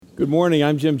Good morning.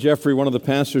 I'm Jim Jeffrey, one of the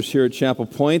pastors here at Chapel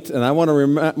Point, and I want to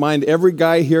remind every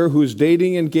guy here who's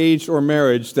dating, engaged, or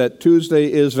married that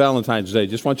Tuesday is Valentine's Day.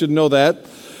 Just want you to know that.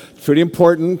 It's pretty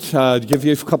important. Give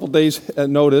you a couple days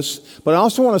notice. But I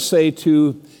also want to say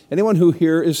to anyone who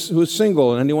is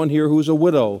single and anyone here who's a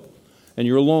widow and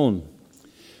you're alone,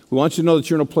 we want you to know that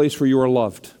you're in a place where you are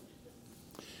loved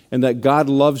and that God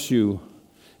loves you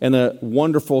in a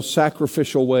wonderful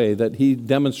sacrificial way, that He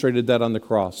demonstrated that on the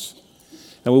cross.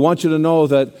 And we want you to know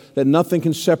that nothing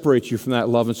can separate you from that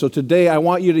love. And so today I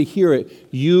want you to hear it.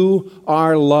 You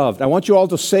are loved. I want you all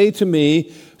to say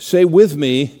with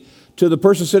me, to the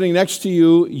person sitting next to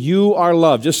you, you are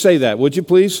loved. Just say that, would you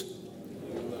please?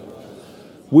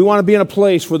 We want to be in a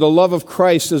place where the love of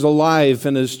Christ is alive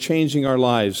and is changing our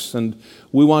lives. And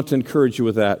we want to encourage you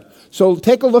with that. So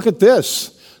take a look at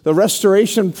this. The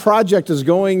restoration project is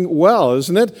going well,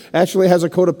 isn't it? Actually has a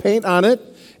coat of paint on it.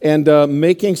 And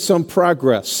making some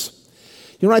progress.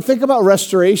 You know, when I think about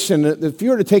restoration, if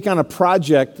you were to take on a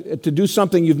project to do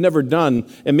something you've never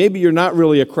done, and maybe you're not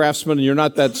really a craftsman and you're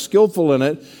not that skillful in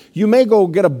it, you may go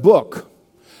get a book,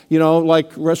 you know,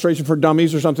 like Restoration for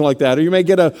Dummies or something like that. Or you may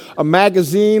get a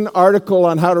magazine article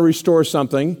on how to restore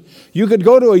something. You could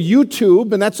go to a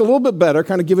YouTube, and that's a little bit better,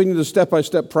 kind of giving you the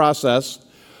step-by-step process.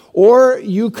 Or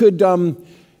you could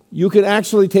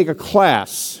actually take a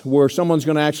class where someone's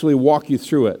going to actually walk you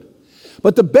through it.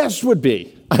 But the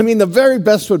very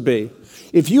best would be,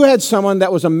 if you had someone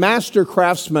that was a master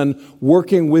craftsman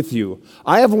working with you.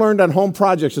 I have learned on home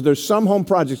projects that there's some home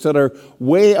projects that are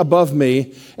way above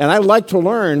me, and I like to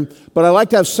learn, but I like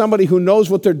to have somebody who knows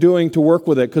what they're doing to work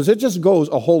with it, because it just goes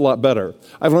a whole lot better.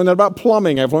 I've learned that about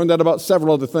plumbing. I've learned that about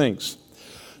several other things.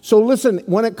 So listen,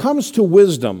 when it comes to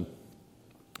wisdom,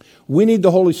 we need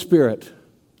the Holy Spirit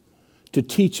to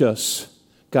teach us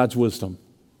God's wisdom.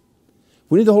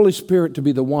 We need the Holy Spirit to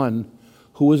be the one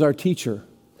who is our teacher.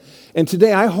 And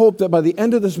today I hope that by the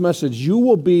end of this message, you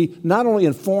will be not only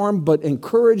informed, but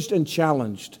encouraged and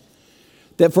challenged.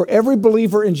 That for every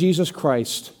believer in Jesus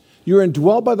Christ, you're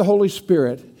indwelt by the Holy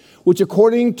Spirit, which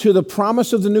according to the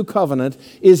promise of the new covenant,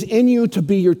 is in you to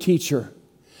be your teacher.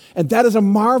 And that is a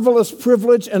marvelous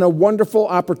privilege and a wonderful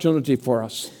opportunity for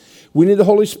us. We need the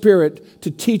Holy Spirit to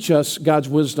teach us God's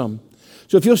wisdom.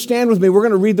 So if you'll stand with me, we're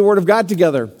going to read the Word of God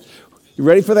together. You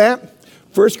ready for that?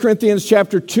 1 Corinthians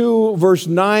chapter 2, verse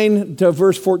 9 to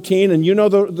verse 14. And you know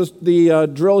the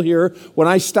drill here. When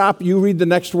I stop, you read the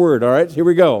next word. All right, here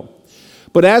we go.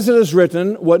 But as it is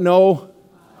written, what no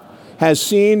has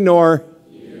seen nor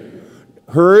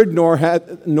heard nor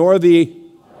the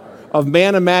of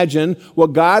man imagined,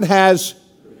 what God has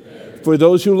for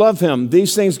those who love Him.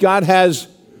 These things God has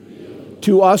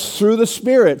to us through the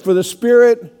Spirit. For the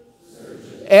Spirit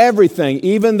everything,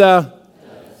 even the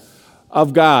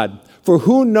of God. For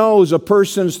who knows a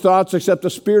person's thoughts except the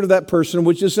spirit of that person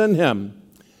which is in him?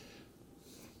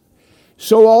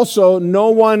 So also no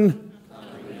one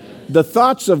the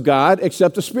thoughts of God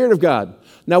except the Spirit of God.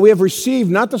 Now we have received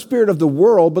not the spirit of the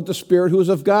world, but the Spirit who is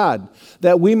of God,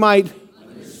 that we might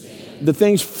understand the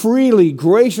things freely,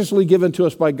 graciously given to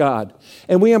us by God.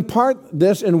 And we impart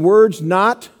this in words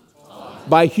not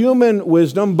by human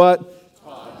wisdom, but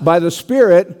by the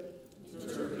Spirit,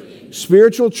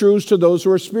 spiritual truths to those who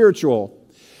are spiritual.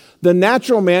 The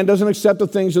natural man doesn't accept the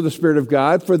things of the Spirit of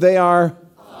God, for they are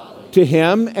to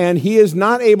him, and he is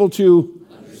not able to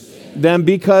understand them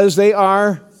because they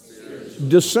are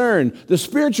discerned. The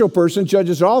spiritual person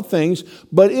judges all things,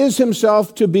 but is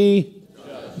himself to be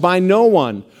by no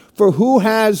one. For who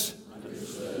has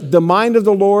the mind of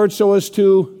the Lord so as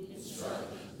to...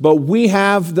 But we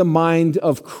have the mind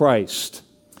of Christ.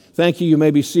 Thank you. You may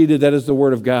be seated. That is the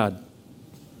Word of God.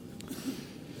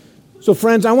 So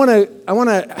friends, I want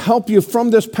to help you from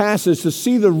this passage to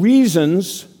see the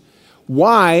reasons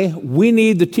why we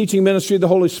need the teaching ministry of the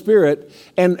Holy Spirit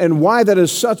and why that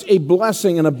is such a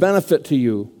blessing and a benefit to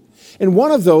you. And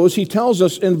one of those, he tells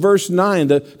us in verse 9,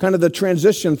 the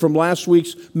transition from last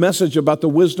week's message about the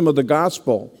wisdom of the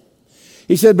gospel.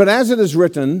 He said, but as it is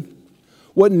written,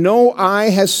 what no eye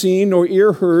has seen, nor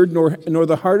ear heard, nor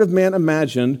the heart of man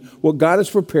imagined, what God has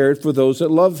prepared for those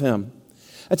that love Him.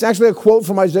 That's actually a quote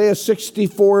from Isaiah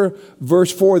 64,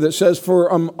 verse 4, that says,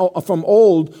 from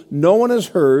old, no one has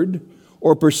heard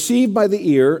or perceived by the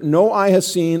ear, no eye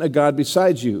has seen a God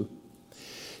besides you.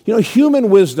 You know, human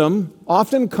wisdom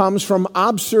often comes from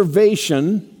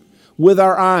observation with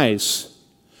our eyes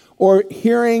or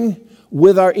hearing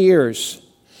with our ears.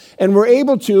 And we're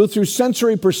able to, through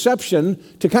sensory perception,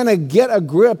 to kind of get a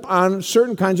grip on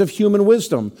certain kinds of human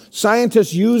wisdom.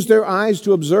 Scientists use their eyes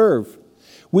to observe.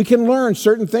 We can learn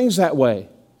certain things that way.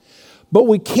 But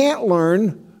we can't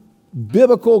learn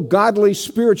biblical, godly,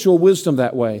 spiritual wisdom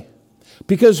that way.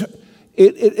 Because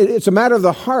it's a matter of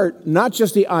the heart, not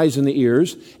just the eyes and the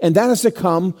ears, and that has to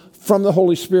come from the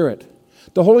Holy Spirit.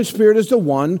 The Holy Spirit is the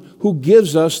one who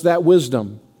gives us that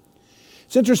wisdom.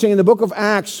 It's interesting, in the book of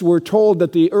Acts, we're told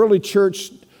that the early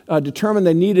church determined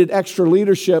they needed extra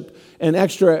leadership and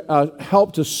extra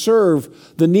help to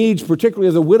serve the needs, particularly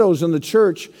of the widows in the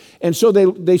church. And so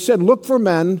they said, look for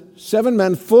men, 7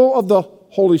 men, full of the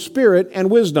Holy Spirit and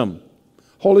wisdom.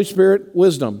 Holy Spirit,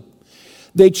 wisdom.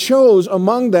 They chose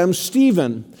among them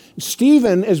Stephen.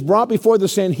 Stephen is brought before the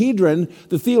Sanhedrin,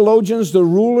 the theologians, the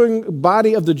ruling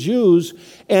body of the Jews,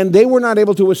 and they were not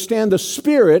able to withstand the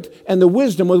spirit and the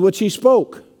wisdom with which he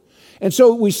spoke. And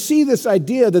so we see this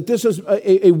idea that this is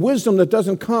a wisdom that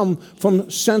doesn't come from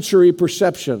sensory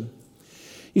perception.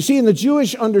 You see, in the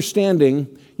Jewish understanding,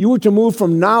 you were to move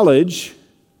from knowledge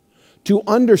to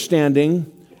understanding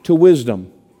to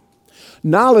wisdom.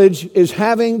 Knowledge is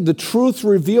having the truth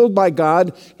revealed by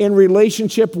God in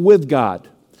relationship with God.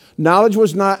 Knowledge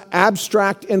was not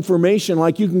abstract information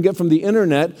like you can get from the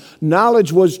internet.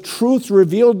 Knowledge was truth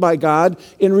revealed by God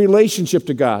in relationship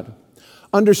to God.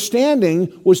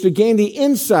 Understanding was to gain the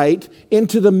insight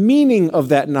into the meaning of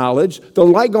that knowledge, the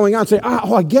light going on, say,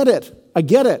 I get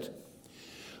it.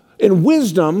 And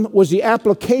wisdom was the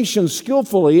application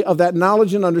skillfully of that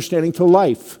knowledge and understanding to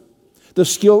life, the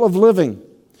skill of living.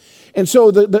 And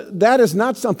so that is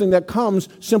not something that comes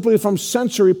simply from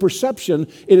sensory perception.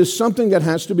 It is something that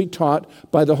has to be taught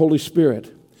by the Holy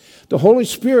Spirit. The Holy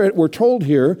Spirit, we're told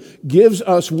here, gives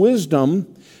us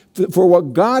wisdom for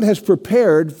what God has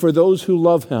prepared for those who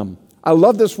love Him. I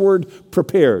love this word,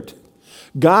 prepared.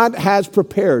 God has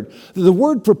prepared. The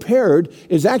word prepared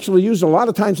is actually used a lot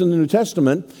of times in the New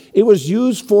Testament. It was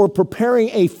used for preparing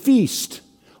a feast.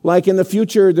 Like in the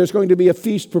future, there's going to be a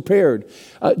feast prepared.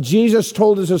 Jesus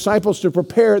told his disciples to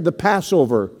prepare the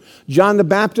Passover. John the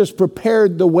Baptist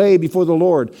prepared the way before the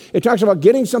Lord. It talks about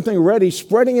getting something ready,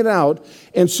 spreading it out.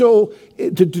 And so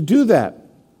to do that,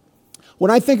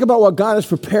 when I think about what God has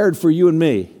prepared for you and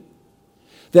me,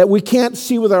 that we can't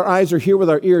see with our eyes or hear with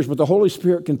our ears, but the Holy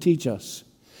Spirit can teach us.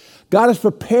 God has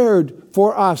prepared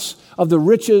for us of the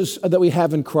riches that we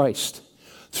have in Christ.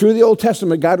 Through the Old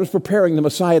Testament, God was preparing the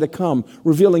Messiah to come,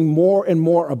 revealing more and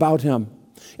more about Him.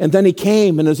 And then He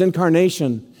came in His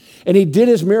incarnation, and He did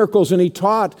His miracles, and He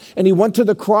taught, and He went to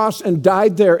the cross and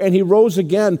died there, and He rose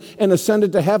again and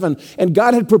ascended to heaven. And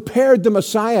God had prepared the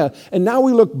Messiah, and now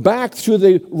we look back through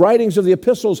the writings of the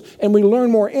epistles, and we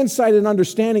learn more insight and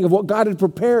understanding of what God had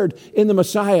prepared in the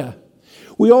Messiah.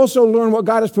 We also learn what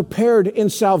God has prepared in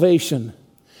salvation.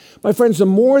 My friends, the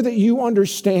more that you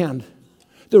understand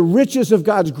the riches of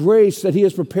God's grace that He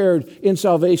has prepared in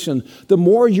salvation, the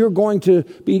more you're going to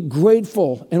be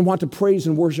grateful and want to praise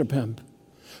and worship Him.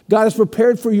 God has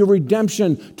prepared for you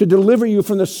redemption to deliver you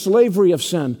from the slavery of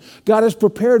sin. God has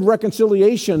prepared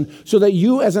reconciliation so that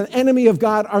you as an enemy of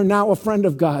God are now a friend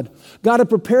of God. God has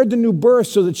prepared the new birth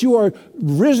so that you are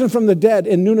risen from the dead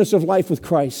in newness of life with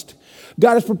Christ.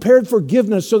 God has prepared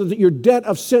forgiveness so that your debt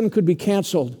of sin could be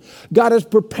canceled. God has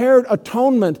prepared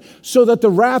atonement so that the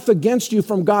wrath against you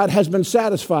from God has been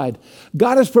satisfied.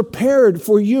 God has prepared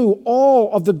for you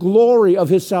all of the glory of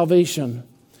His salvation.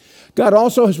 God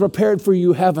also has prepared for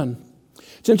you heaven.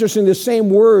 It's interesting, the same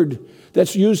word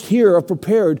that's used here of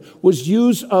prepared was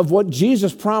used of what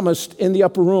Jesus promised in the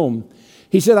upper room.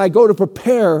 He said, I go to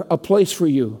prepare a place for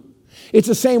you. It's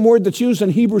the same word that's used in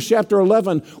Hebrews chapter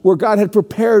 11, where God had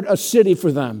prepared a city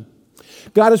for them.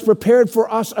 God has prepared for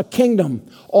us a kingdom.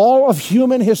 All of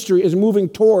human history is moving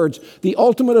towards the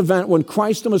ultimate event when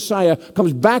Christ the Messiah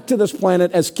comes back to this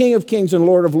planet as King of Kings and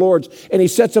Lord of Lords, and He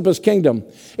sets up His kingdom.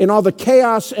 In all the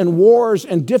chaos and wars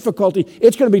and difficulty,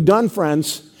 it's going to be done,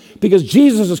 friends, because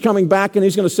Jesus is coming back and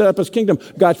He's going to set up His kingdom.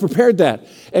 God's prepared that.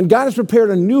 And God has prepared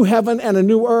a new heaven and a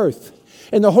new earth.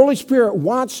 And the Holy Spirit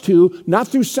wants to, not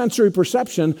through sensory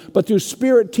perception, but through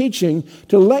Spirit teaching,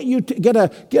 to let you get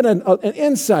an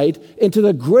insight into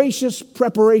the gracious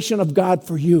preparation of God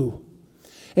for you.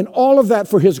 And all of that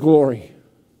for His glory.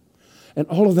 And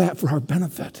all of that for our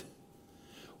benefit.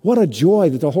 What a joy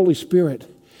that the Holy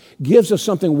Spirit gives us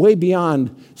something way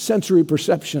beyond sensory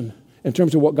perception in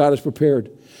terms of what God has prepared.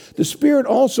 The Spirit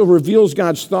also reveals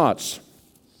God's thoughts.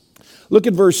 Look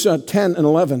at verse 10 and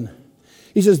 11.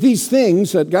 He says, these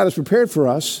things that God has prepared for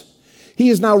us, He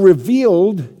has now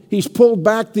revealed, He's pulled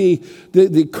back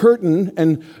the curtain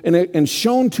and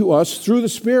shown to us through the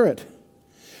Spirit.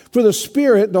 For the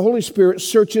Spirit, the Holy Spirit,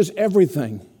 searches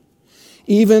everything,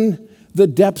 even the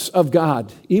depths of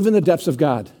God, even the depths of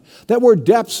God. That word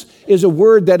depths is a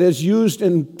word that is used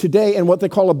today in what they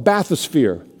call a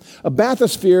bathysphere. A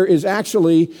bathysphere is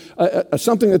actually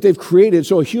something that they've created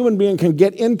so a human being can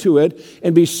get into it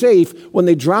and be safe when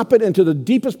they drop it into the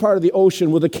deepest part of the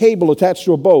ocean with a cable attached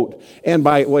to a boat, and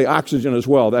by the way, oxygen as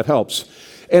well, that helps.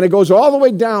 And it goes all the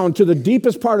way down to the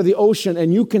deepest part of the ocean,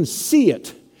 and you can see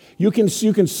it. You can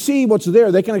see what's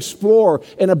there. They can explore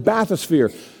in a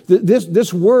bathysphere.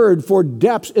 This word for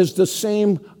depths is the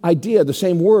same idea, the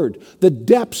same word. The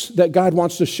depths that God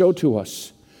wants to show to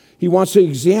us. He wants to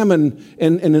examine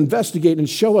and investigate and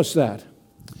show us that.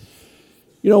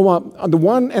 You know what? On the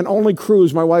one and only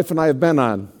cruise my wife and I have been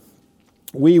on,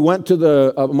 we went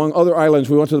to among other islands,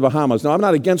 we went to the Bahamas. Now, I'm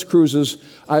not against cruises.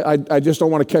 I just don't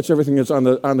want to catch everything that's on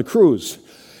the cruise.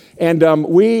 And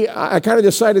I kind of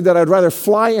decided that I'd rather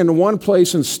fly in one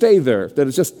place and stay there. That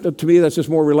it's just, to me, that's just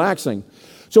more relaxing.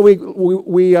 So we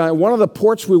one of the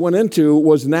ports we went into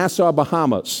was Nassau,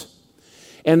 Bahamas.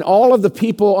 And all of the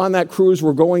people on that cruise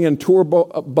were going in tour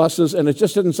buses, and it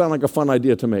just didn't sound like a fun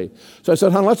idea to me. So I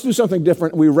said, hon, let's do something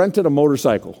different. We rented a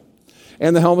motorcycle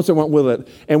and the helmets that went with it.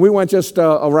 And we went just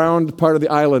around part of the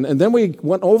island. And then we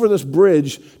went over this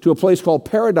bridge to a place called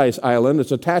Paradise Island.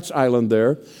 It's a attached island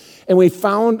there. And we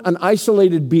found an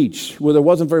isolated beach where there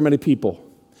wasn't very many people.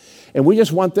 And we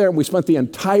just went there and we spent the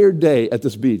entire day at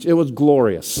this beach. It was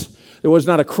glorious. There was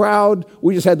not a crowd.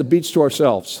 We just had the beach to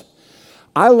ourselves.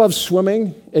 I love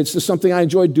swimming. It's just something I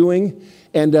enjoy doing,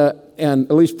 and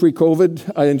at least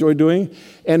pre-COVID, I enjoy doing.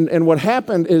 And what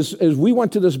happened is we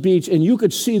went to this beach, and you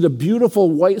could see the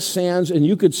beautiful white sands, and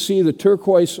you could see the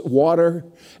turquoise water,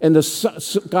 and the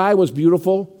sky was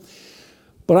beautiful.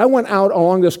 But I went out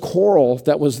along this coral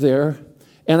that was there,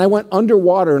 and I went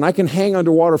underwater, and I can hang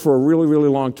underwater for a really, really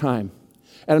long time.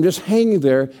 And I'm just hanging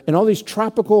there, and all these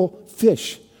tropical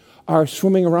fish are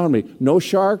swimming around me. No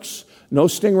sharks, no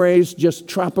stingrays, just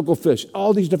tropical fish,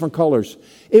 all these different colors.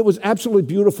 It was absolutely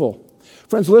beautiful.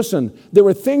 Friends, listen, there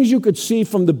were things you could see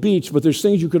from the beach, but there's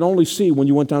things you could only see when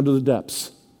you went down to the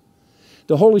depths.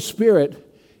 The Holy Spirit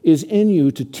is in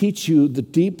you to teach you the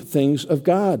deep things of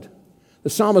God. The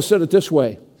psalmist said it this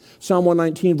way, Psalm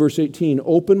 119, verse 18,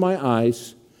 open my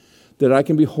eyes that I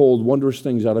can behold wondrous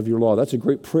things out of your law. That's a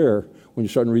great prayer when you're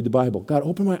starting to read the Bible. God,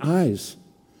 open my eyes.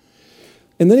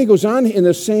 And then he goes on in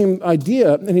the same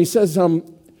idea, and he says,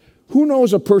 who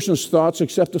knows a person's thoughts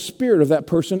except the spirit of that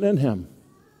person in him?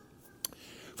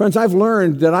 Friends, I've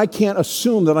learned that I can't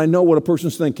assume that I know what a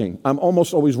person's thinking. I'm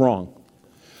almost always wrong.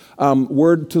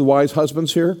 Word to the wise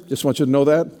husbands here, just want you to know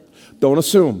that. Don't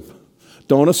assume.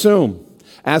 Don't assume.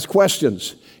 Ask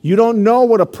questions. You don't know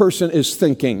what a person is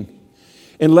thinking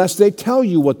unless they tell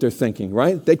you what they're thinking,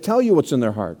 right? They tell you what's in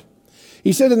their heart.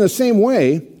 He said in the same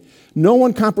way, no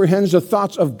one comprehends the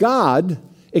thoughts of God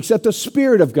except the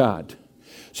Spirit of God.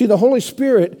 See, the Holy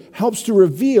Spirit helps to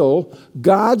reveal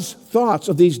God's thoughts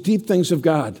of these deep things of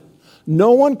God.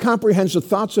 No one comprehends the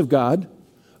thoughts of God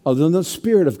other than the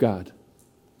Spirit of God.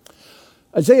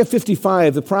 Isaiah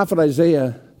 55, the prophet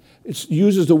Isaiah,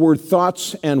 uses the word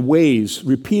thoughts and ways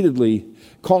repeatedly,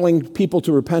 calling people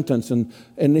to repentance. And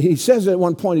he says at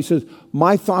one point, he says,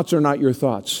 my thoughts are not your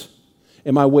thoughts,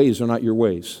 and my ways are not your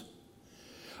ways.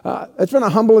 It's been a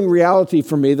humbling reality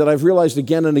for me that I've realized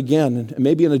again and again, and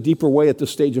maybe in a deeper way at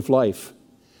this stage of life.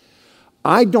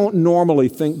 I don't normally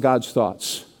think God's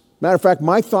thoughts. Matter of fact,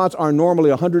 my thoughts are normally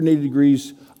 180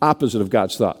 degrees opposite of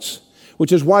God's thoughts,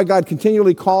 which is why God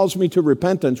continually calls me to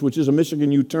repentance, which is a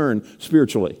Michigan U-turn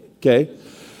spiritually, okay?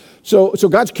 So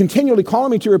God's continually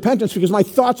calling me to repentance because my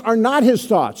thoughts are not his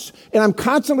thoughts. And I'm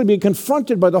constantly being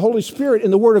confronted by the Holy Spirit in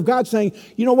the Word of God saying,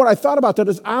 you know what, I thought about that,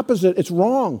 it's opposite, it's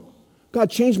wrong. God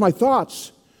changed my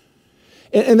thoughts.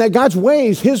 And that God's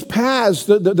ways, his paths,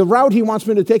 the route he wants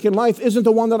me to take in life isn't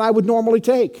the one that I would normally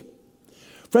take.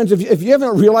 Friends, if you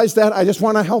haven't realized that, I just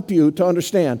want to help you to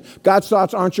understand. God's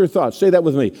thoughts aren't your thoughts. Say that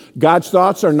with me. God's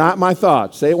thoughts are not my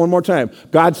thoughts. Say it one more time.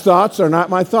 God's thoughts are not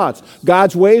my thoughts.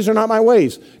 God's ways are not my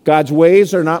ways. God's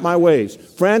ways are not my ways.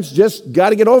 Friends, just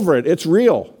got to get over it. It's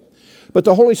real. But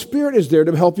the Holy Spirit is there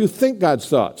to help you think God's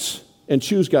thoughts and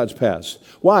choose God's paths.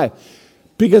 Why?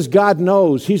 Because God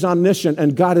knows, he's omniscient,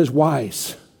 and God is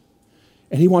wise.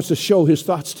 And he wants to show his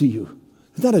thoughts to you.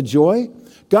 Isn't that a joy?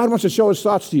 God wants to show his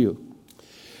thoughts to you.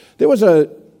 There was a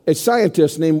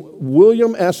scientist named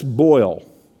William S. Boyle,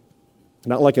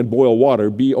 not like in boil water,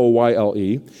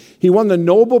 B-O-Y-L-E. He won the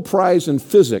Nobel Prize in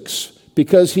Physics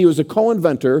because he was a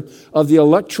co-inventor of the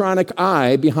electronic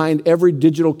eye behind every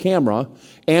digital camera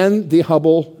and the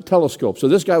Hubble telescope. So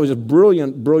this guy was a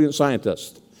brilliant, brilliant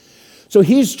scientist. So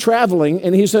he's traveling,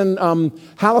 and he's in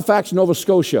Halifax, Nova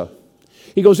Scotia.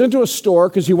 He goes into a store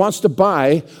because he wants to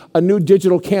buy a new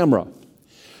digital camera.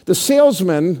 The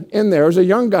salesman in there is a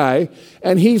young guy,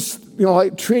 and he's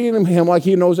like treating him like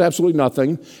he knows absolutely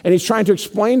nothing, and he's trying to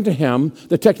explain to him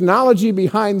the technology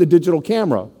behind the digital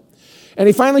camera. And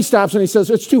he finally stops and he says,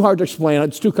 "It's too hard to explain.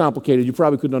 It's too complicated. You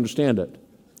probably couldn't understand it."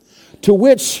 To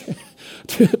which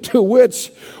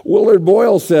Willard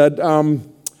Boyle said,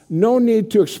 "No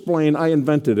need to explain. I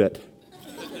invented it."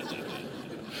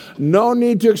 No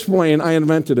need to explain. I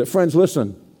invented it. Friends,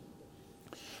 listen.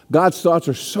 God's thoughts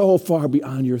are so far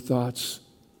beyond your thoughts.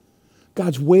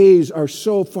 God's ways are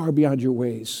so far beyond your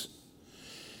ways.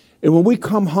 And when we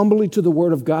come humbly to the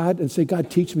Word of God and say, "God,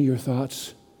 teach me your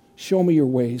thoughts. Show me your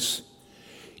ways,"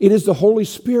 it is the Holy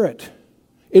Spirit.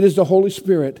 It is the Holy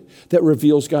Spirit that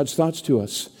reveals God's thoughts to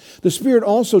us. The Spirit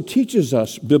also teaches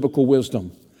us biblical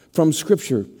wisdom from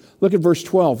Scripture. Look at verse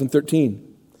 12 and 13.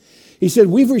 He said,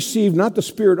 "We've received not the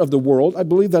spirit of the world." I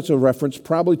believe that's a reference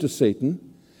probably to Satan.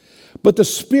 "But the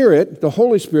Spirit, the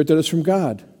Holy Spirit that is from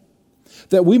God,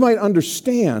 that we might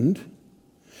understand,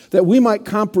 that we might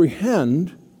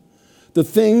comprehend the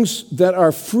things that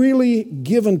are freely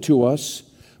given to us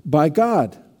by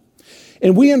God.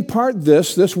 And we impart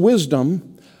this wisdom,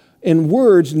 in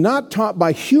words not taught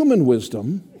by human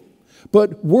wisdom,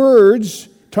 but words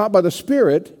taught by the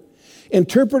Spirit,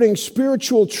 interpreting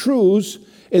spiritual truths,"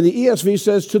 and the ESV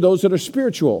says, "to those that are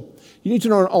spiritual." You need to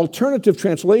know an alternative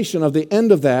translation of the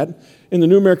end of that in the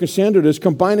New American Standard is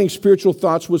combining spiritual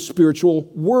thoughts with spiritual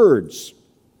words.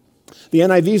 The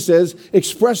NIV says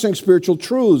expressing spiritual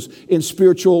truths in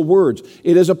spiritual words.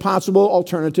 It is a possible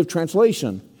alternative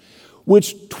translation,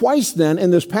 which twice then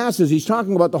in this passage he's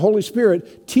talking about the Holy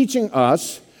Spirit teaching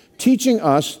us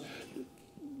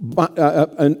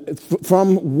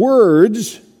from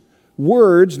words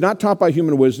not taught by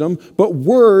human wisdom, but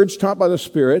words taught by the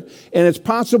Spirit. And it's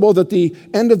possible that the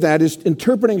end of that is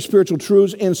interpreting spiritual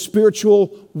truths in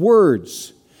spiritual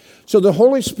words. So the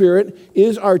Holy Spirit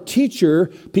is our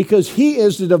teacher because he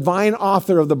is the divine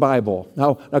author of the Bible.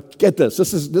 Now get this.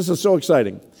 This is so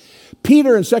exciting.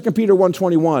 Peter in 2 Peter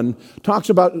 1:21 talks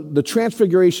about the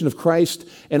transfiguration of Christ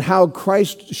and how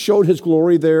Christ showed his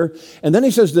glory there. And then he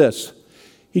says this.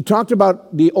 He talked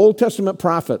about the Old Testament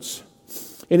prophets.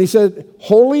 And he said,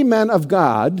 holy men of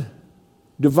God,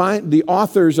 the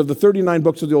authors of the 39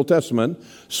 books of the Old Testament,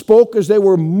 spoke as they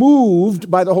were moved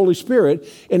by the Holy Spirit.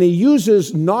 And he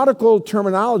uses nautical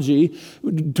terminology,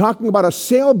 talking about a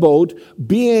sailboat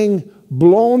being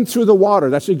blown through the water.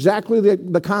 That's exactly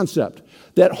the concept.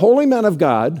 That holy men of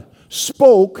God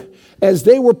spoke as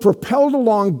they were propelled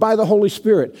along by the Holy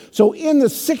Spirit. So in the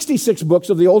 66 books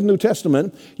of the Old and New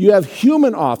Testament, you have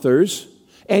human authors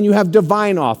and you have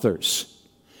divine authors.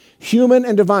 Human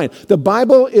and divine. The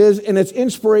Bible is, in its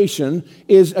inspiration,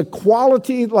 is a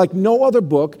quality like no other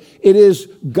book. It is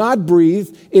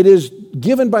God-breathed. It is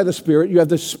given by the Spirit. You have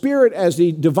the Spirit as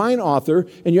the divine author,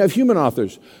 and you have human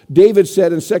authors. David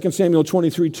said in 2 Samuel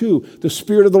 23:2, "The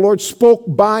Spirit of the Lord spoke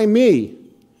by me."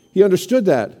 He understood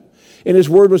that. And his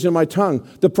word was in my tongue.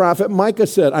 The prophet Micah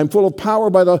said, "I'm full of power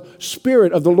by the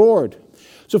Spirit of the Lord."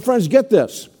 So friends, get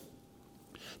this.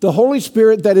 The Holy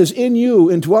Spirit that is in you,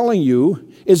 indwelling you,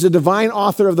 is the divine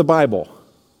author of the Bible.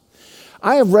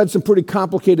 I have read some pretty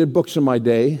complicated books in my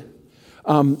day,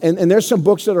 and there's some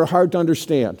books that are hard to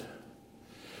understand.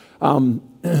 One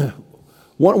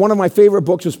of my favorite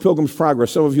books is Pilgrim's Progress.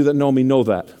 Some of you that know me know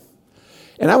that.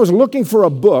 And I was looking for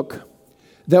a book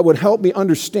that would help me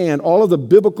understand all of the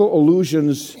biblical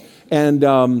allusions and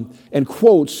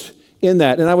quotes in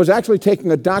that. And I was actually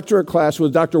taking a doctorate class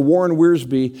with Dr. Warren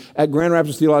Wiersbe at Grand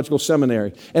Rapids Theological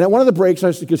Seminary. And at one of the breaks,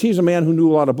 because he's a man who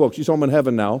knew a lot of books. He's home in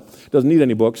heaven now. Doesn't need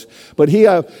any books. But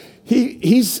I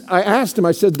asked him,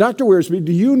 I said, "Dr. Wiersbe,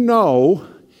 do you know,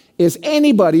 is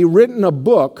anybody written a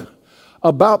book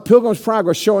about Pilgrim's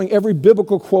Progress showing every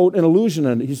biblical quote and allusion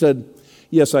in it?" He said,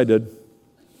 "Yes, I did."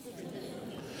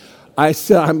 I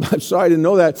said, I'm sorry, I didn't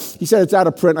know that. He said, "It's out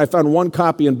of print. I found one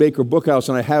copy in Baker Bookhouse,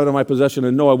 and I have it in my possession,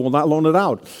 and no, I will not loan it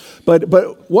out." But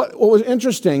what was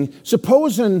interesting,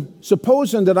 supposing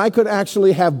that I could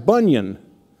actually have Bunyan,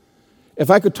 if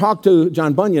I could talk to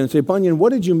John Bunyan and say, "Bunyan,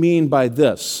 what did you mean by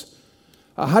this?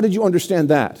 How did you understand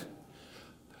that?"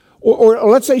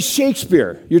 Or let's say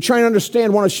Shakespeare. You're trying to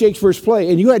understand one of Shakespeare's play,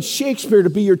 and you had Shakespeare to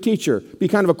be your teacher. Be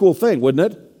kind of a cool thing,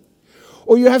 wouldn't it?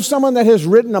 Or you have someone that has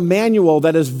written a manual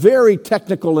that is very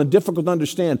technical and difficult to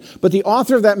understand, but the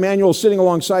author of that manual is sitting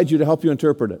alongside you to help you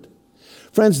interpret it.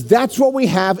 Friends, that's what we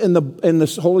have in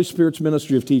the Holy Spirit's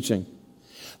ministry of teaching.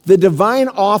 The divine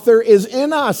author is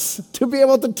in us to be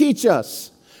able to teach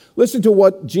us. Listen to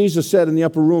what Jesus said in the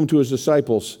upper room to his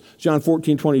disciples, John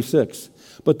 14:26.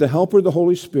 "But the Helper, the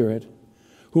Holy Spirit,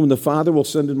 whom the Father will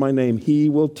send in my name, he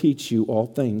will teach you all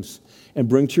things and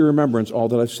bring to your remembrance all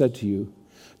that I've said to you.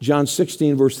 John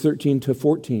 16, verse 13 to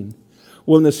 14.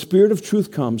 When the Spirit of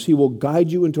truth comes, he will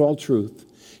guide you into all truth.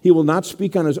 He will not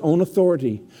speak on his own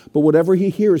authority, but whatever he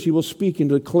hears, he will speak and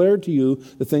declare to you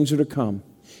the things that are come.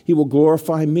 He will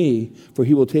glorify me, for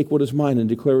he will take what is mine and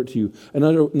declare it to you. In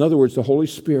other words, the Holy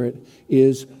Spirit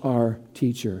is our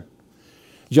teacher.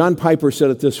 John Piper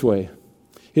said it this way.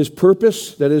 His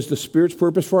purpose, that is the Spirit's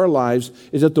purpose for our lives,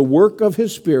 is that the work of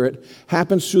his Spirit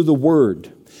happens through the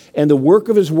Word, and the work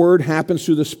of his Word happens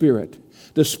through the Spirit.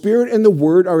 The Spirit and the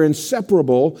Word are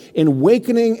inseparable in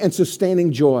awakening and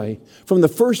sustaining joy, from the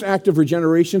first act of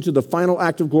regeneration to the final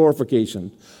act of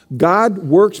glorification. God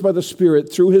works by the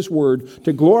Spirit through his Word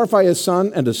to glorify his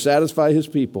Son and to satisfy his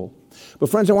people. But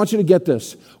friends, I want you to get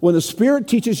this. When the Spirit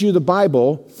teaches you the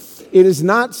Bible, it is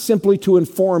not simply to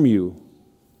inform you.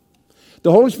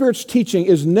 The Holy Spirit's teaching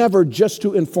is never just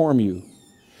to inform you.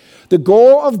 The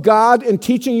goal of God in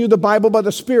teaching you the Bible by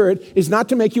the Spirit is not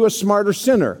to make you a smarter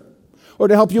sinner or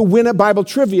to help you win at Bible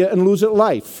trivia and lose at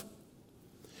life.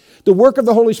 The work of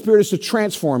the Holy Spirit is to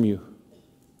transform you.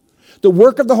 The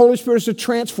work of the Holy Spirit is to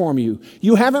transform you.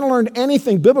 You haven't learned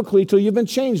anything biblically till you've been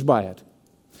changed by it.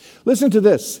 Listen to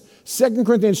this. 2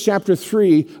 Corinthians chapter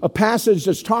 3, a passage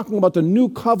that's talking about the new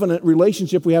covenant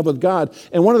relationship we have with God.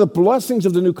 And one of the blessings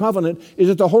of the new covenant is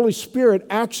that the Holy Spirit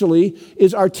actually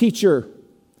is our teacher.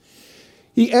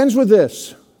 He ends with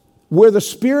this. Where the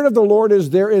Spirit of the Lord is,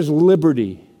 there is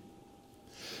liberty.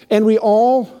 And we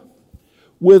all,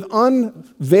 with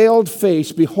unveiled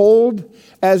face, behold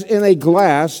as in a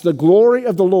glass the glory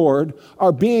of the Lord,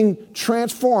 are being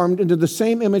transformed into the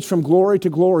same image from glory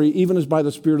to glory, even as by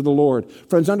the Spirit of the Lord.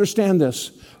 Friends, understand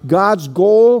this. God's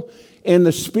goal in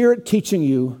the Spirit teaching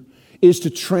you is to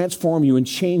transform you and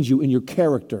change you in your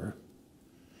character,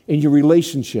 in your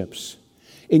relationships,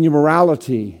 in your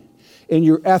morality, in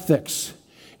your ethics,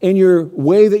 in your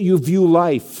way that you view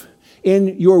life,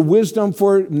 in your wisdom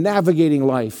for navigating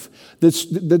life.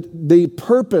 The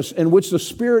purpose in which the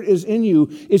Spirit is in you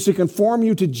is to conform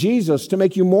you to Jesus, to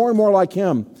make you more and more like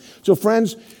him. So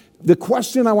friends, the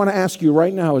question I want to ask you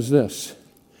right now is this.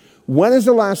 When is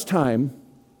the last time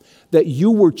that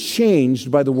you were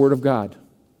changed by the Word of God?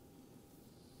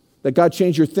 That God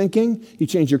changed your thinking, he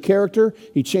changed your character,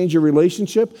 he changed your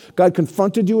relationship. God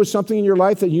confronted you with something in your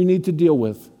life that you need to deal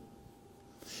with.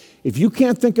 If you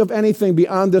can't think of anything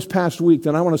beyond this past week,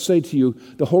 then I want to say to you,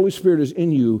 the Holy Spirit is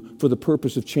in you for the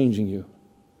purpose of changing you.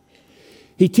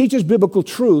 He teaches biblical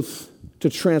truth to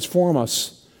transform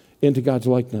us into God's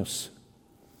likeness.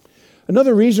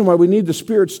 Another reason why we need the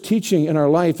Spirit's teaching in our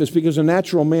life is because a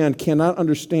natural man cannot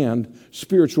understand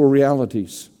spiritual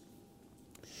realities.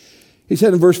 He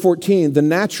said in verse 14, the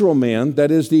natural man,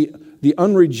 that is the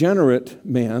unregenerate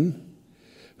man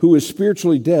who is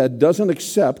spiritually dead, doesn't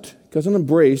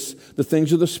embrace the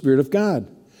things of the Spirit of God.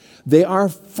 They are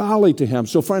folly to him.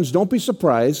 So friends, don't be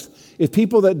surprised if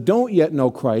people that don't yet know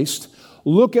Christ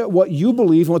look at what you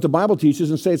believe and what the Bible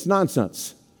teaches and say it's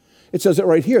nonsense. It says it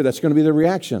right here. That's going to be the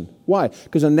reaction. Why?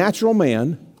 Because a natural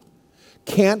man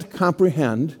can't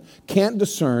comprehend, can't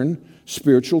discern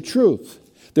spiritual truth.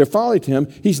 They're folly to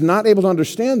him. He's not able to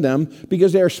understand them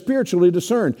because they are spiritually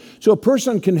discerned. So a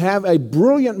person can have a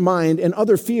brilliant mind in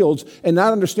other fields and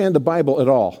not understand the Bible at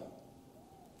all.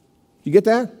 You get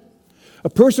that? A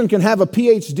person can have a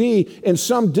PhD in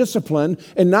some discipline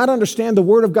and not understand the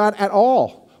Word of God at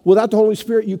all. Without the Holy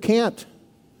Spirit, you can't.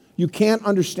 You can't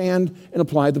understand and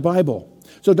apply the Bible.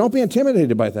 So don't be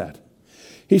intimidated by that.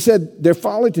 He said they're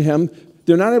folly to him.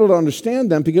 They're not able to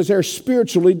understand them because they're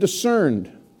spiritually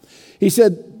discerned. He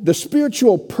said the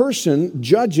spiritual person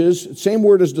judges, same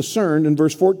word as discerned in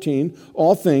verse 14,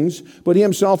 all things, but he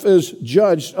himself is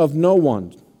judged of no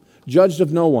one. Judged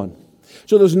of no one.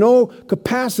 So there's no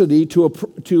capacity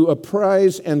to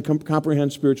apprise and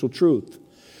comprehend spiritual truth.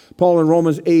 Paul in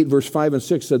Romans 8, verse 5 and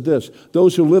 6 said this,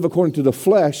 those who live according to the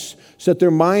flesh set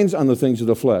their minds on the things of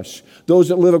the flesh. Those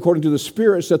that live according to the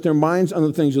Spirit set their minds on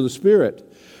the things of the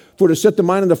Spirit. For to set the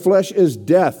mind on the flesh is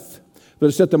death, but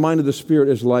to set the mind of the Spirit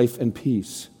is life and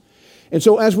peace. And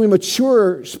so as we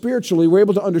mature spiritually, we're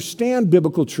able to understand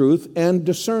biblical truth and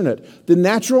discern it. The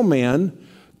natural man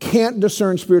can't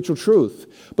discern spiritual truth.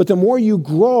 But the more you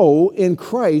grow in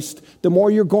Christ, the more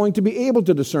you're going to be able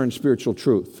to discern spiritual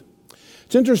truth.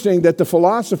 It's interesting that the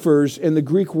philosophers in the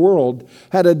Greek world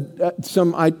had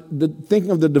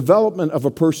thinking of the development of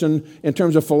a person in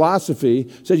terms of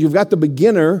philosophy, said you've got the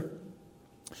beginner,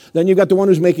 then you've got the one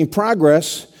who's making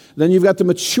progress, then you've got the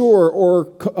mature or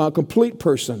complete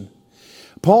person.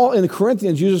 Paul in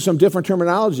Corinthians uses some different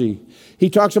terminology. He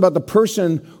talks about the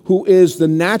person who is the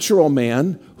natural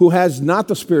man, who has not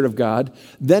the Spirit of God.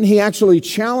 Then he actually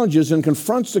challenges and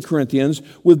confronts the Corinthians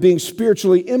with being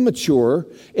spiritually immature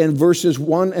in verses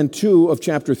 1 and 2 of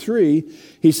chapter 3.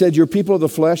 He said, you're people of the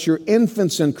flesh, you're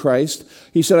infants in Christ.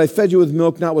 He said, I fed you with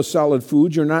milk, not with solid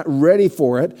food. You're not ready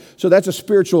for it. So that's a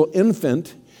spiritual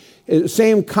infant.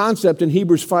 Same concept in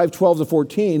Hebrews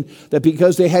 5:12-14, that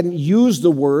because they hadn't used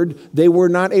the word, they were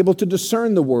not able to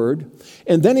discern the word.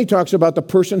 And then he talks about the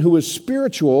person who is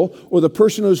spiritual, or the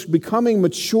person who's becoming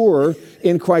mature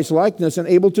in Christ's likeness and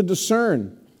able to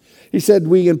discern. He said,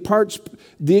 we impart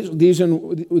these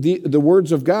in the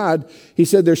words of God. He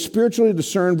said they're spiritually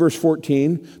discerned, verse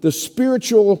 14. The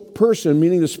spiritual person,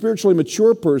 meaning the spiritually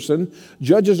mature person,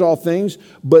 judges all things,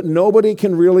 but nobody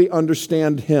can really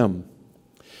understand him.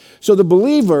 So the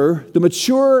believer, the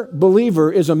mature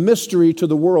believer, is a mystery to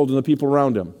the world and the people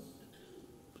around him.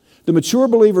 The mature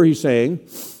believer, he's saying,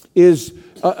 is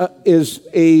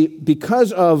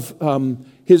because of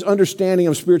his understanding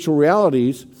of spiritual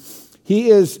realities, he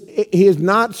is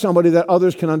not somebody that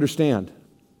others can understand.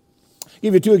 I'll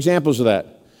give you two examples of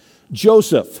that.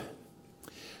 Joseph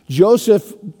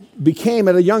became,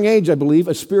 at a young age, I believe,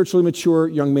 a spiritually mature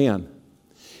young man.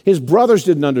 His brothers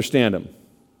didn't understand him.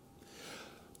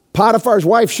 Potiphar's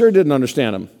wife sure didn't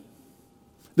understand him.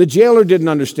 The jailer didn't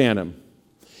understand him.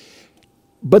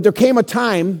 But there came a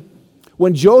time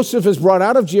when Joseph is brought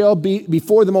out of jail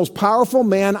before the most powerful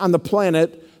man on the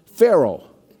planet, Pharaoh.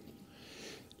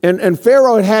 And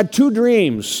Pharaoh had two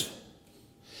dreams.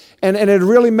 And it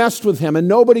really messed with him, and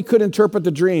nobody could interpret the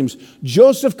dreams.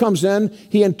 Joseph comes in,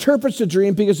 he interprets the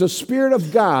dream because the Spirit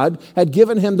of God had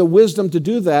given him the wisdom to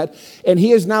do that, and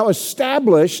he is now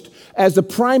established as the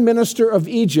prime minister of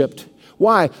Egypt.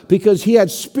 Why? Because he had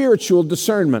spiritual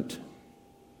discernment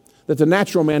that the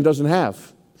natural man doesn't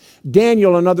have.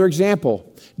 Daniel, another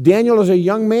example. Daniel, as a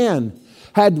young man,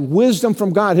 had wisdom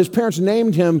from God. His parents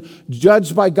named him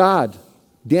judged by God.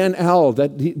 Daniel,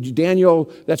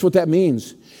 that's what that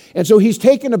means. And so he's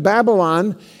taken to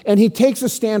Babylon, and he takes a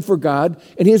stand for God,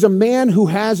 and he's a man who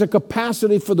has a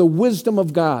capacity for the wisdom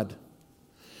of God.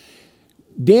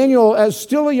 Daniel, as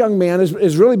still a young man,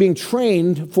 is really being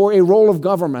trained for a role of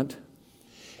government.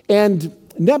 And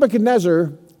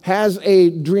Nebuchadnezzar has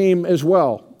a dream as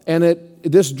well. And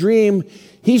this dream,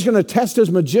 he's going to test his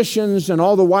magicians and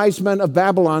all the wise men of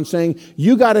Babylon, saying,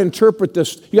 you got to interpret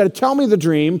this. You got to tell me the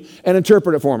dream and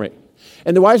interpret it for me.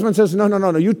 And the wise man says,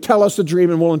 no, you tell us the dream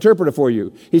and we'll interpret it for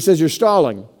you. He says, you're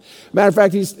stalling. Matter of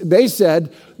fact, they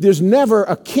said, there's never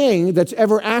a king that's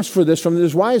ever asked for this from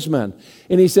these wise men.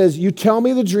 And he says, you tell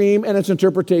me the dream and its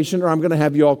interpretation, or I'm going to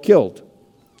have you all killed.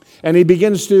 And he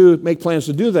begins to make plans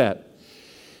to do that.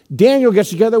 Daniel gets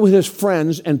together with his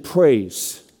friends and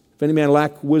prays. If any man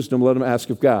lack wisdom, let him ask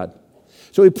of God.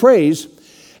 So he prays,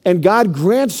 and God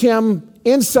grants him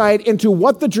insight into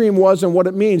what the dream was and what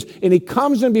it means. And he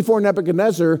comes in before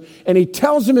Nebuchadnezzar, and he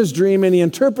tells him his dream, and he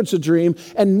interprets the dream,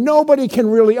 and nobody can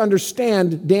really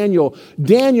understand Daniel.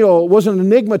 Daniel was an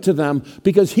enigma to them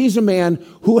because he's a man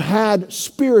who had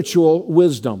spiritual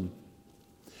wisdom.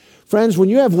 Friends, when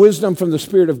you have wisdom from the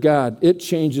Spirit of God, it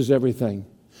changes everything.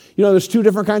 You know, there's two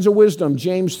different kinds of wisdom.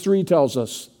 James 3 tells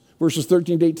us, verses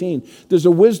 13-18. There's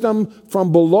a wisdom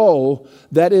from below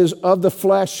that is of the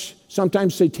flesh,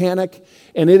 sometimes satanic,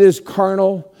 and it is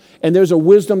carnal. And there's a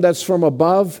wisdom that's from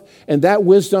above, and that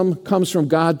wisdom comes from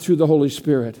God through the Holy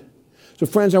Spirit. So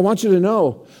friends, I want you to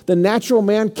know, the natural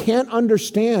man can't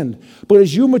understand. But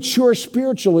as you mature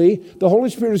spiritually, the Holy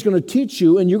Spirit is going to teach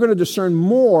you, and you're going to discern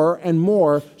more and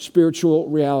more spiritual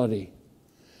reality.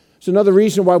 It's another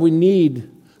reason why we need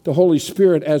the Holy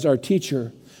Spirit as our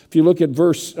teacher. If you look at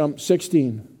verse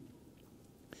 16.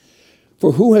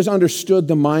 For who has understood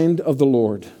the mind of the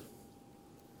Lord?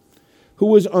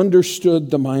 Who has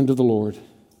understood the mind of the Lord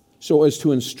so as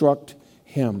to instruct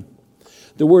him?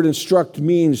 The word instruct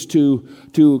means to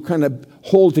kind of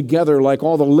hold together like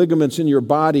all the ligaments in your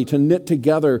body, to knit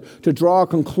together, to draw a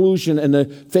conclusion in the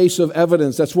face of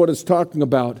evidence. That's what it's talking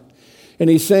about. And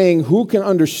he's saying, who can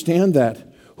understand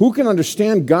that? Who can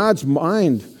understand God's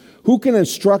mind? Who can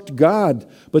instruct God?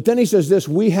 But then he says this,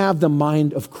 we have the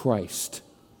mind of Christ.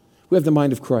 We have the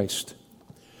mind of Christ.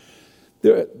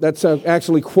 That's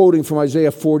actually quoting from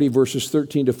Isaiah 40, verses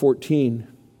 13-14.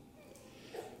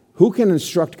 Who can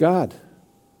instruct God?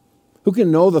 Who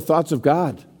can know the thoughts of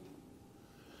God?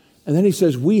 And then he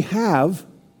says, we have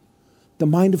the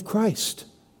mind of Christ.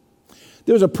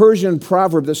 There's a Persian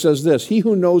proverb that says this, he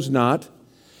who knows not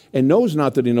and knows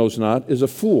not that he knows not is a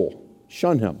fool.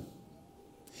 Shun him.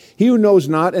 He who knows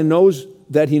not and knows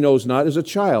that he knows not is a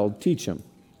child. Teach him.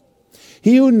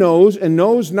 He who knows and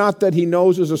knows not that he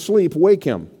knows is asleep, wake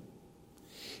him.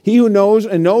 He who knows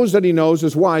and knows that he knows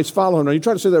is wise, follow him. Now, you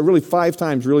try to say that really 5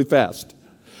 times really fast.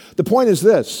 The point is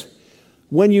this: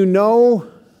 when you know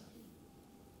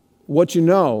what you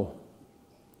know,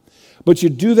 but you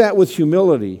do that with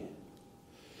humility,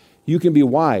 you can be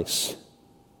wise.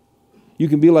 You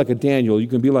can be like a Daniel. You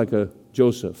can be like a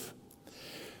Joseph.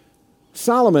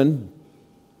 Solomon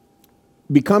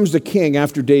becomes the king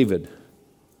after David.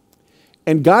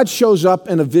 And God shows up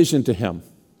in a vision to him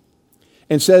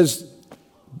and says,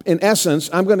 in essence,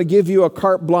 I'm going to give you a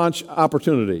carte blanche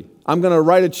opportunity. I'm going to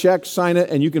write a check, sign it,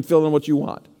 and you can fill in what you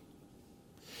want.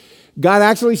 God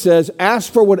actually says,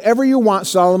 ask for whatever you want,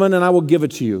 Solomon, and I will give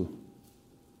it to you.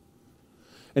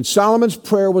 And Solomon's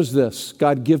prayer was this: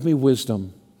 God, give me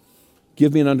wisdom.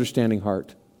 Give me an understanding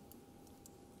heart.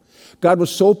 God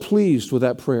was so pleased with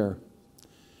that prayer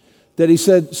that he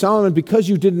said, Solomon, because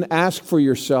you didn't ask for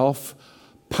yourself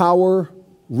power,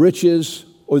 riches,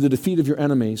 or the defeat of your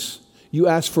enemies, you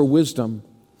asked for wisdom.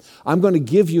 I'm going to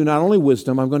give you not only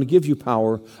wisdom, I'm going to give you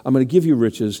power, I'm going to give you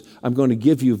riches, I'm going to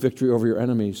give you victory over your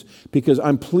enemies, because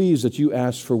I'm pleased that you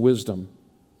asked for wisdom.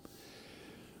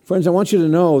 Friends, I want you to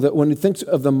know that when it thinks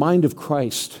of the mind of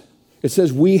Christ, it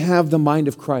says we have the mind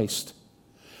of Christ.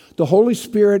 The Holy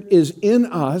Spirit is in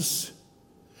us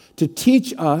to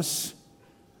teach us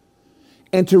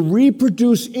and to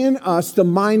reproduce in us the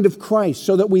mind of Christ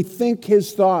so that we think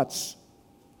his thoughts.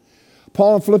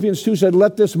 Paul in Philippians 2 said,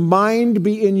 let this mind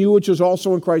be in you which is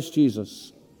also in Christ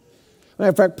Jesus.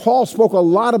 In fact, Paul spoke a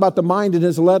lot about the mind in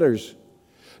his letters.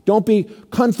 Don't be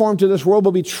conformed to this world,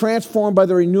 but be transformed by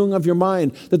the renewing of your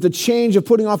mind. That the change of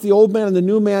putting off the old man and the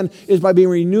new man is by being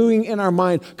renewing in our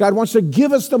mind. God wants to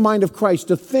give us the mind of Christ,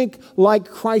 to think like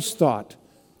Christ thought.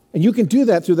 And you can do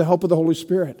that through the help of the Holy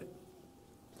Spirit.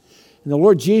 And the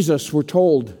Lord Jesus, we're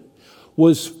told,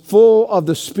 was full of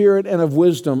the Spirit and of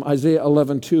wisdom, Isaiah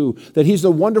 11:2. That he's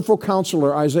the wonderful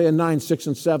counselor, Isaiah 9:6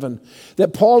 and 7.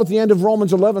 That Paul at the end of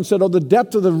Romans 11 said, oh, the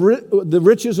depth of the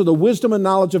riches of the wisdom and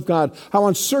knowledge of God. How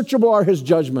unsearchable are his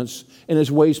judgments and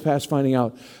his ways past finding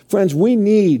out. Friends, we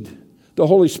need the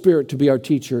Holy Spirit to be our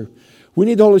teacher. We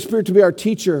need the Holy Spirit to be our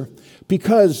teacher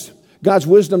because God's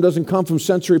wisdom doesn't come from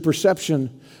sensory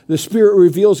perception. The Spirit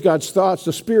reveals God's thoughts.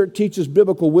 The Spirit teaches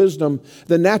biblical wisdom.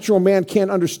 The natural man can't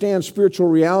understand spiritual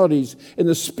realities, and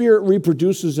the Spirit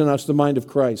reproduces in us the mind of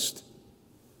Christ.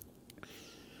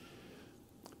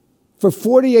 For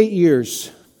 48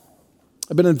 years,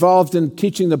 I've been involved in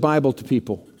teaching the Bible to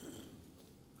people.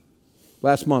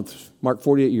 Last month marked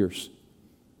 48 years.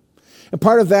 And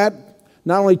part of that,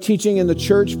 not only teaching in the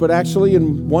church, but actually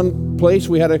in one place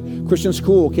we had a Christian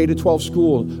school, K-12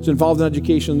 school. I was involved in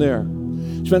education there.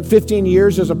 Spent 15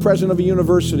 years as a president of a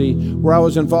university where I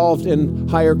was involved in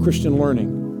higher Christian learning.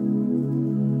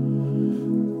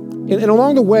 And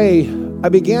along the way, I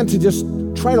began to just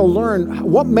try to learn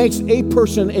what makes a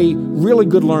person a really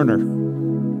good learner.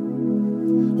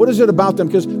 What is it about them?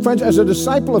 Because, friends, as a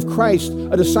disciple of Christ,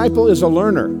 a disciple is a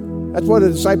learner. That's what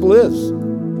a disciple is.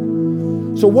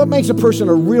 So what makes a person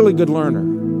a really good learner?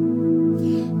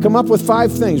 Come up with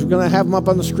 5 things. We're going to have them up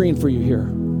on the screen for you here.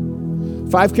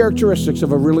 5 characteristics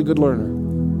of a really good learner.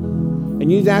 And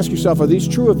you need to ask yourself, are these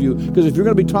true of you? Because if you're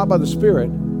going to be taught by the Spirit,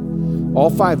 all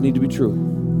 5 need to be true.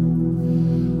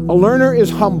 A learner is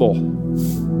humble.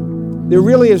 There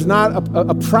really is not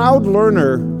a proud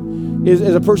learner is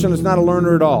a person that's not a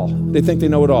learner at all. They think they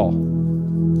know it all.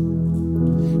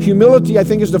 Humility, I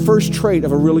think, is the first trait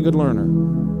of a really good learner.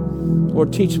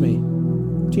 Lord, teach me.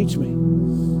 Teach me.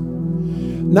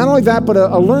 Not only that, but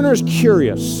a learner is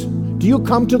curious. Do you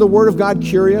come to the Word of God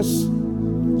curious?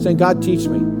 Saying, God, teach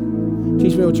me.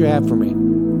 Teach me what you have for me.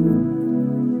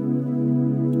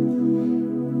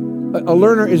 A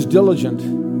learner is diligent.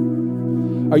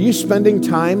 Are you spending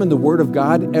time in the Word of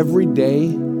God every day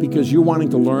because you're wanting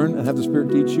to learn and have the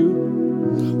Spirit teach you?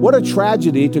 What a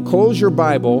tragedy to close your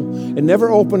Bible and never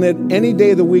open it any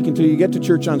day of the week until you get to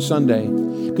church on Sunday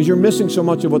because you're missing so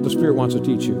much of what the Spirit wants to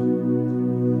teach you.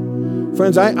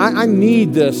 Friends, I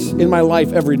need this in my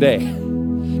life every day.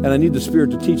 And I need the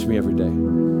Spirit to teach me every day.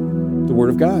 The Word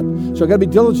of God. So I got to be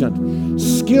diligent.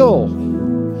 Skill.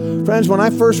 Friends, when I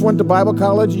first went to Bible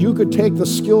college, you could take the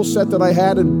skill set that I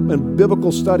had in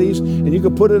biblical studies and you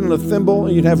could put it in a thimble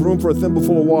and you'd have room for a thimble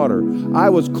full of water. I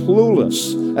was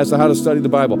clueless as to how to study the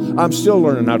Bible. I'm still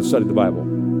learning how to study the Bible.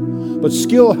 But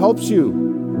skill helps you.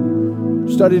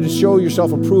 Study to show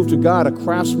yourself approved to God, a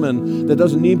craftsman that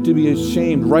doesn't need to be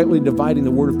ashamed, rightly dividing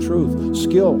the word of truth.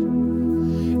 Skill.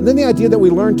 And then the idea that we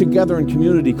learn together in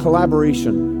community,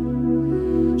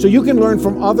 collaboration. So you can learn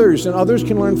from others, and others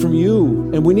can learn from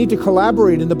you. And we need to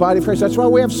collaborate in the body of Christ. That's why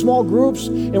we have small groups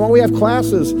and why we have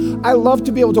classes. I love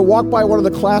to be able to walk by one of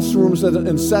the classrooms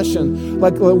in session,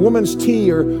 like a woman's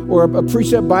tea or a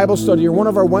precept Bible study or one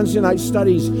of our Wednesday night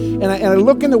studies. And I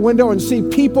look in the window and see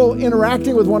people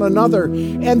interacting with one another.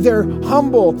 And they're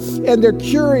humble, and they're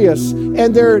curious,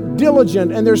 and they're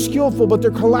diligent, and they're skillful, but they're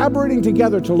collaborating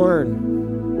together to learn.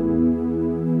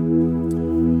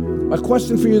 My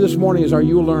question for you this morning is, are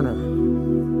you a learner?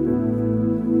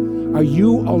 Are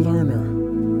you a learner?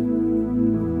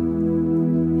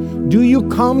 Do you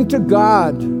come to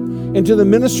God and to the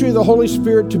ministry of the Holy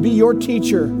Spirit to be your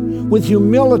teacher with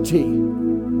humility?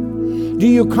 Do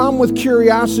you come with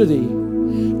curiosity?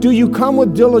 Do you come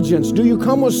with diligence? Do you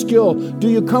come with skill? Do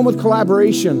you come with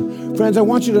collaboration? Friends, I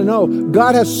want you to know,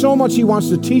 God has so much He wants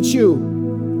to teach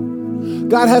you.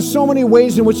 God has so many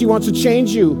ways in which He wants to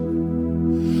change you.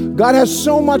 God has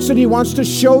so much that He wants to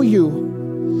show you.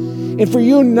 And for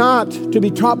you not to be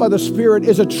taught by the Spirit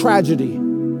is a tragedy.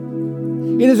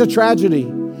 It is a tragedy.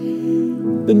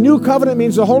 The new covenant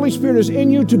means the Holy Spirit is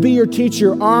in you to be your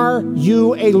teacher. Are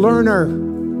you a learner?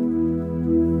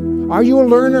 Are you a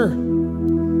learner?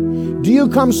 Do you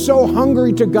come so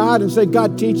hungry to God and say,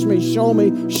 God, teach me, show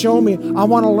me. I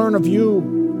want to learn of you.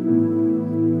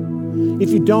 If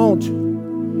you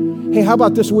don't, hey, how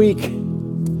about this week?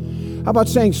 How about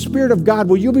saying, Spirit of God,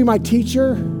 will you be my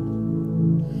teacher?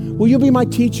 Will you be my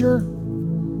teacher?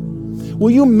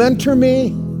 Will you mentor me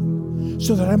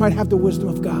so that I might have the wisdom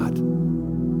of God?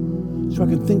 So I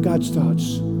can think God's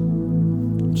thoughts,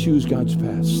 choose God's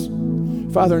paths.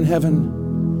 Father in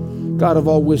heaven, God of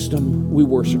all wisdom, we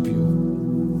worship you.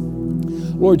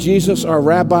 Lord Jesus, our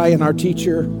rabbi and our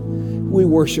teacher, we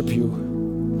worship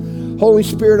you. Holy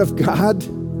Spirit of God,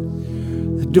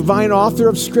 the divine author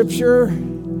of Scripture,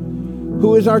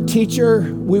 who is our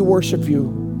teacher, we worship you.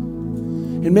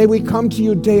 And may we come to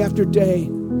you day after day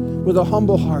with a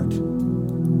humble heart,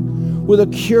 with a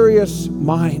curious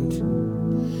mind.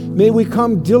 May we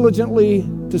come diligently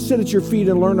to sit at your feet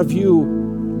and learn of you.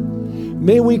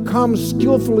 May we come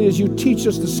skillfully as you teach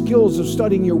us the skills of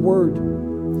studying your word.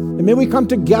 And may we come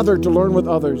together to learn with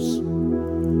others.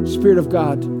 Spirit of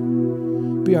God,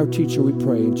 be our teacher, we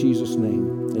pray in Jesus'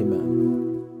 name.